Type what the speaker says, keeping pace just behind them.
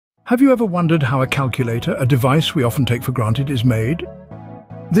Have you ever wondered how a calculator, a device we often take for granted, is made?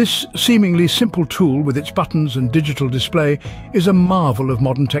 This seemingly simple tool with its buttons and digital display is a marvel of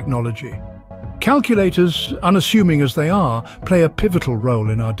modern technology. Calculators, unassuming as they are, play a pivotal role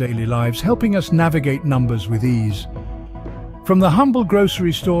in our daily lives, helping us navigate numbers with ease. From the humble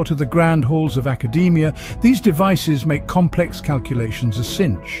grocery store to the grand halls of academia, these devices make complex calculations a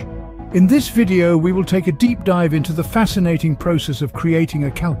cinch. In this video, we will take a deep dive into the fascinating process of creating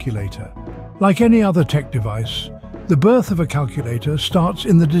a calculator. Like any other tech device, the birth of a calculator starts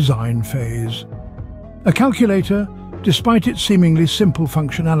in the design phase. A calculator, despite its seemingly simple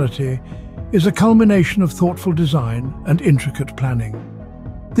functionality, is a culmination of thoughtful design and intricate planning.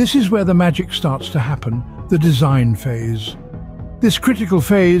 This is where the magic starts to happen, the design phase. This critical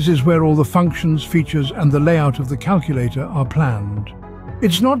phase is where all the functions, features, and the layout of the calculator are planned.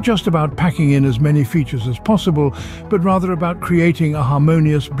 It's not just about packing in as many features as possible, but rather about creating a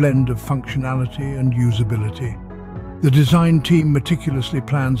harmonious blend of functionality and usability. The design team meticulously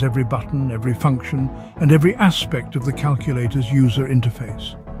plans every button, every function, and every aspect of the calculator's user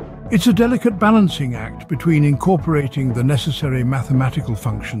interface. It's a delicate balancing act between incorporating the necessary mathematical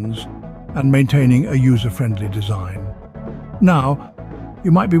functions and maintaining a user-friendly design. Now,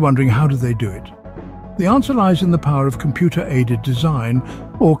 you might be wondering, how do they do it? The answer lies in the power of computer-aided design,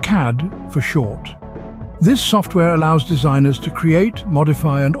 or CAD for short. This software allows designers to create,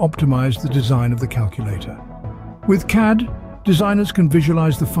 modify, and optimize the design of the calculator. With CAD, designers can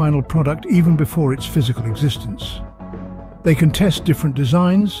visualize the final product even before its physical existence. They can test different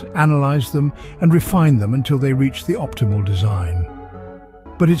designs, analyze them, and refine them until they reach the optimal design.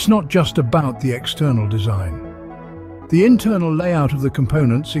 But it's not just about the external design. The internal layout of the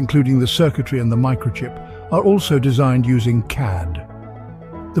components, including the circuitry and the microchip, are also designed using CAD.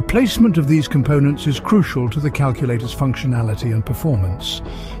 The placement of these components is crucial to the calculator's functionality and performance.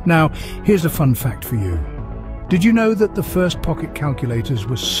 Now, here's a fun fact for you. Did you know that the first pocket calculators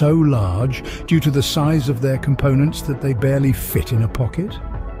were so large due to the size of their components that they barely fit in a pocket?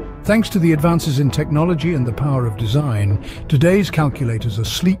 Thanks to the advances in technology and the power of design, today's calculators are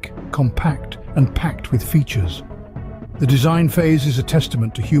sleek, compact, and packed with features. The design phase is a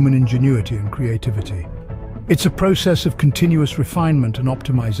testament to human ingenuity and creativity. It's a process of continuous refinement and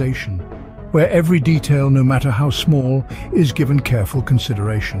optimization, where every detail, no matter how small, is given careful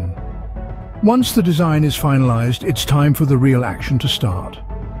consideration. Once the design is finalized, it's time for the real action to start.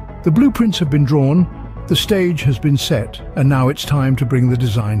 The blueprints have been drawn, the stage has been set, and now it's time to bring the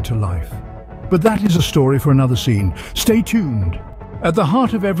design to life. But that is a story for another scene. Stay tuned. At the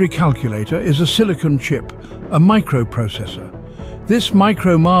heart of every calculator is a silicon chip, a microprocessor. This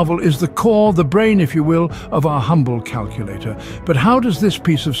micro marvel is the core, the brain, if you will, of our humble calculator. But how does this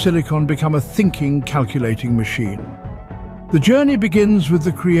piece of silicon become a thinking, calculating machine? The journey begins with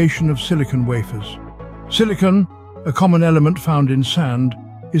the creation of silicon wafers. Silicon, a common element found in sand,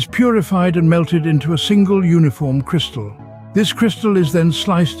 is purified and melted into a single uniform crystal. This crystal is then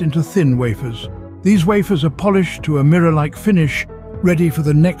sliced into thin wafers. These wafers are polished to a mirror-like finish, ready for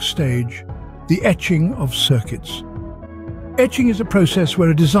the next stage, the etching of circuits. Etching is a process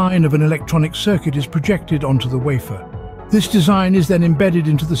where a design of an electronic circuit is projected onto the wafer. This design is then embedded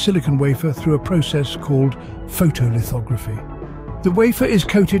into the silicon wafer through a process called photolithography. The wafer is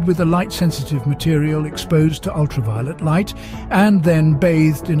coated with a light-sensitive material exposed to ultraviolet light and then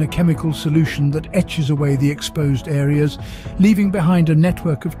bathed in a chemical solution that etches away the exposed areas, leaving behind a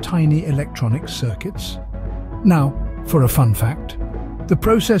network of tiny electronic circuits. Now, for a fun fact. The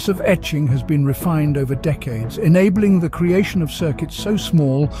process of etching has been refined over decades, enabling the creation of circuits so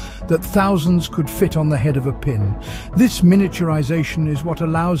small that thousands could fit on the head of a pin. This miniaturization is what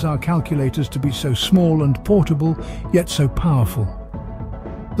allows our calculators to be so small and portable, yet so powerful.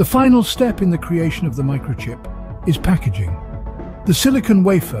 The final step in the creation of the microchip is packaging. The silicon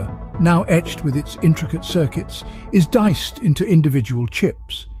wafer, now etched with its intricate circuits, is diced into individual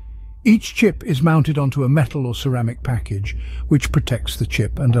chips. Each chip is mounted onto a metal or ceramic package, which protects the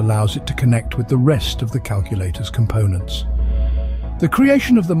chip and allows it to connect with the rest of the calculator's components. The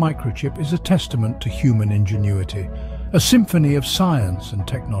creation of the microchip is a testament to human ingenuity, a symphony of science and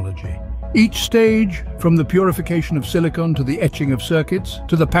technology. Each stage, from the purification of silicon to the etching of circuits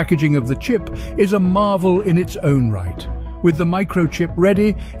to the packaging of the chip, is a marvel in its own right. With the microchip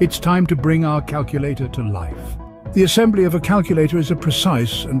ready, it's time to bring our calculator to life. The assembly of a calculator is a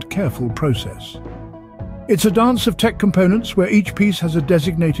precise and careful process. It's a dance of tech components where each piece has a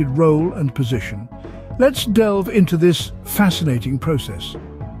designated role and position. Let's delve into this fascinating process.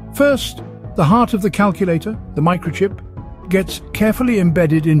 First, the heart of the calculator, the microchip, gets carefully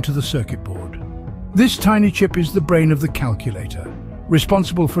embedded into the circuit board. This tiny chip is the brain of the calculator,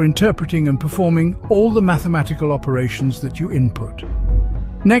 responsible for interpreting and performing all the mathematical operations that you input.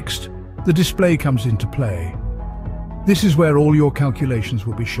 Next, the display comes into play. This is where all your calculations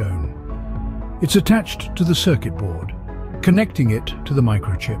will be shown. It's attached to the circuit board, connecting it to the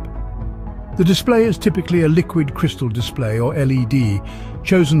microchip. The display is typically a liquid crystal display, or LED,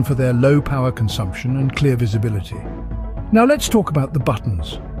 chosen for their low power consumption and clear visibility. Now let's talk about the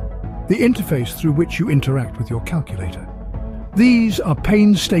buttons, the interface through which you interact with your calculator. These are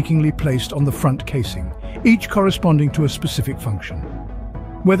painstakingly placed on the front casing, each corresponding to a specific function.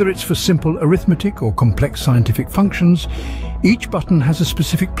 Whether it's for simple arithmetic or complex scientific functions, each button has a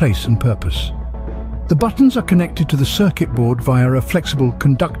specific place and purpose. The buttons are connected to the circuit board via a flexible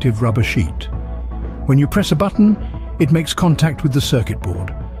conductive rubber sheet. When you press a button, it makes contact with the circuit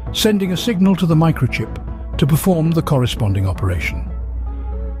board, sending a signal to the microchip to perform the corresponding operation.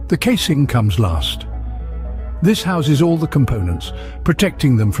 The casing comes last. This houses all the components,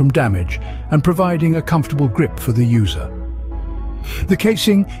 protecting them from damage and providing a comfortable grip for the user. The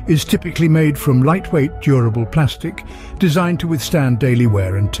casing is typically made from lightweight, durable plastic, designed to withstand daily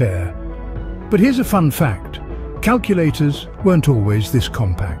wear and tear. But here's a fun fact. Calculators weren't always this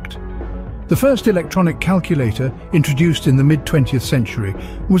compact. The first electronic calculator, introduced in the mid-20th century,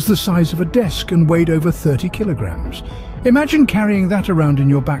 was the size of a desk and weighed over 30 kilograms. Imagine carrying that around in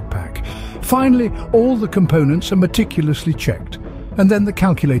your backpack. Finally, all the components are meticulously checked, and then the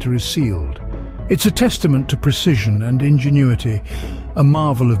calculator is sealed. It's a testament to precision and ingenuity, a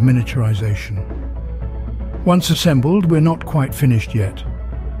marvel of miniaturization. Once assembled, we're not quite finished yet.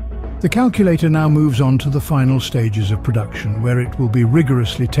 The calculator now moves on to the final stages of production, where it will be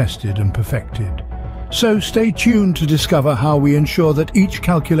rigorously tested and perfected. So stay tuned to discover how we ensure that each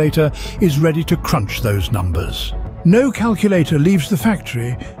calculator is ready to crunch those numbers. No calculator leaves the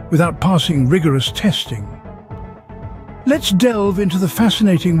factory without passing rigorous testing. Let's delve into the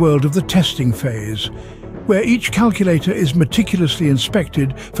fascinating world of the testing phase, where each calculator is meticulously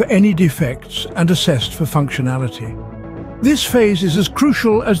inspected for any defects and assessed for functionality. This phase is as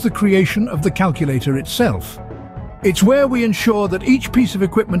crucial as the creation of the calculator itself. It's where we ensure that each piece of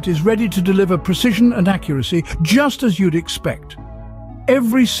equipment is ready to deliver precision and accuracy, just as you'd expect.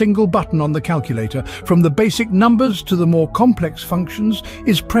 Every single button on the calculator, from the basic numbers to the more complex functions,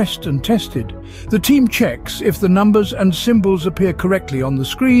 is pressed and tested. The team checks if the numbers and symbols appear correctly on the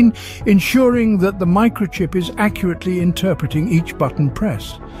screen, ensuring that the microchip is accurately interpreting each button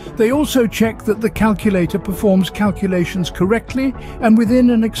press. They also check that the calculator performs calculations correctly and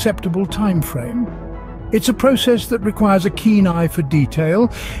within an acceptable time frame. It's a process that requires a keen eye for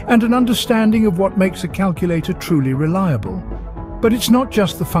detail and an understanding of what makes a calculator truly reliable. But it's not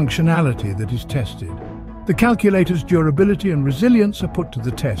just the functionality that is tested. The calculator's durability and resilience are put to the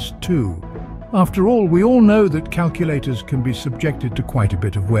test too. After all, we all know that calculators can be subjected to quite a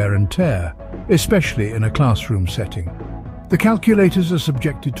bit of wear and tear, especially in a classroom setting. The calculators are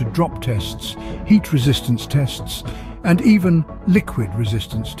subjected to drop tests, heat resistance tests, and even liquid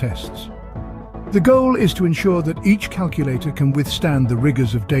resistance tests. The goal is to ensure that each calculator can withstand the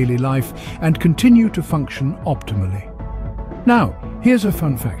rigors of daily life and continue to function optimally. Now, here's a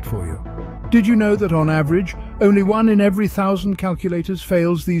fun fact for you. Did you know that on average, only 1 in every 1,000 calculators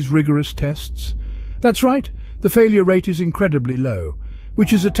fails these rigorous tests? That's right, the failure rate is incredibly low,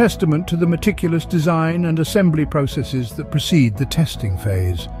 which is a testament to the meticulous design and assembly processes that precede the testing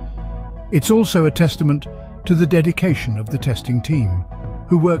phase. It's also a testament to the dedication of the testing team,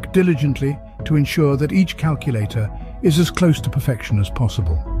 who work diligently to ensure that each calculator is as close to perfection as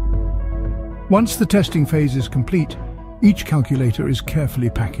possible. Once the testing phase is complete, each calculator is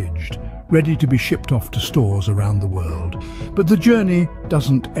carefully packaged, ready to be shipped off to stores around the world. But the journey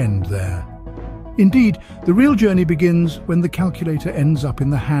doesn't end there. Indeed, the real journey begins when the calculator ends up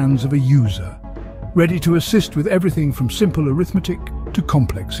in the hands of a user, ready to assist with everything from simple arithmetic to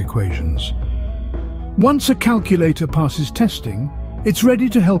complex equations. Once a calculator passes testing, it's ready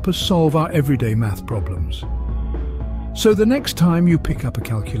to help us solve our everyday math problems. So the next time you pick up a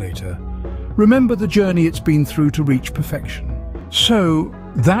calculator, remember the journey it's been through to reach perfection. So,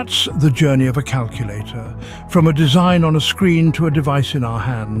 that's the journey of a calculator, from a design on a screen to a device in our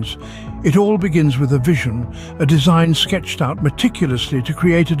hands. It all begins with a vision, a design sketched out meticulously to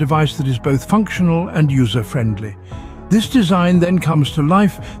create a device that is both functional and user-friendly. This design then comes to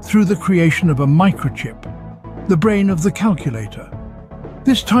life through the creation of a microchip, the brain of the calculator.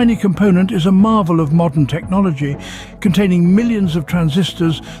 This tiny component is a marvel of modern technology, containing millions of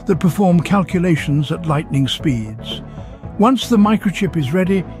transistors that perform calculations at lightning speeds. Once the microchip is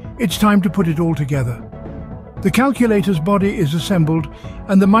ready, it's time to put it all together. The calculator's body is assembled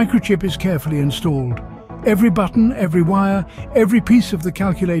and the microchip is carefully installed. Every button, every wire, every piece of the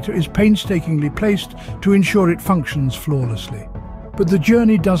calculator is painstakingly placed to ensure it functions flawlessly. But the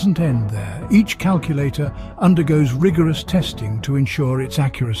journey doesn't end there. Each calculator undergoes rigorous testing to ensure its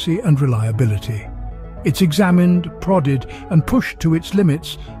accuracy and reliability. It's examined, prodded, and pushed to its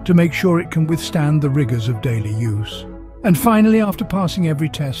limits to make sure it can withstand the rigors of daily use. And finally, after passing every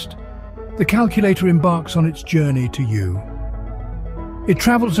test, the calculator embarks on its journey to you. It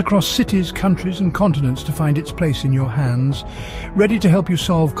travels across cities, countries, and continents to find its place in your hands, ready to help you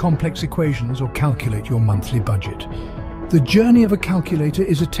solve complex equations or calculate your monthly budget. The journey of a calculator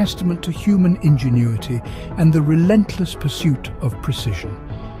is a testament to human ingenuity and the relentless pursuit of precision.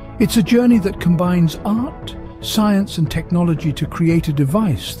 It's a journey that combines art, science, and technology to create a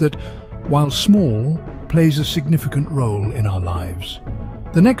device that, while small, plays a significant role in our lives.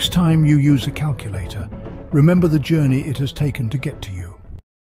 The next time you use a calculator, remember the journey it has taken to get to you.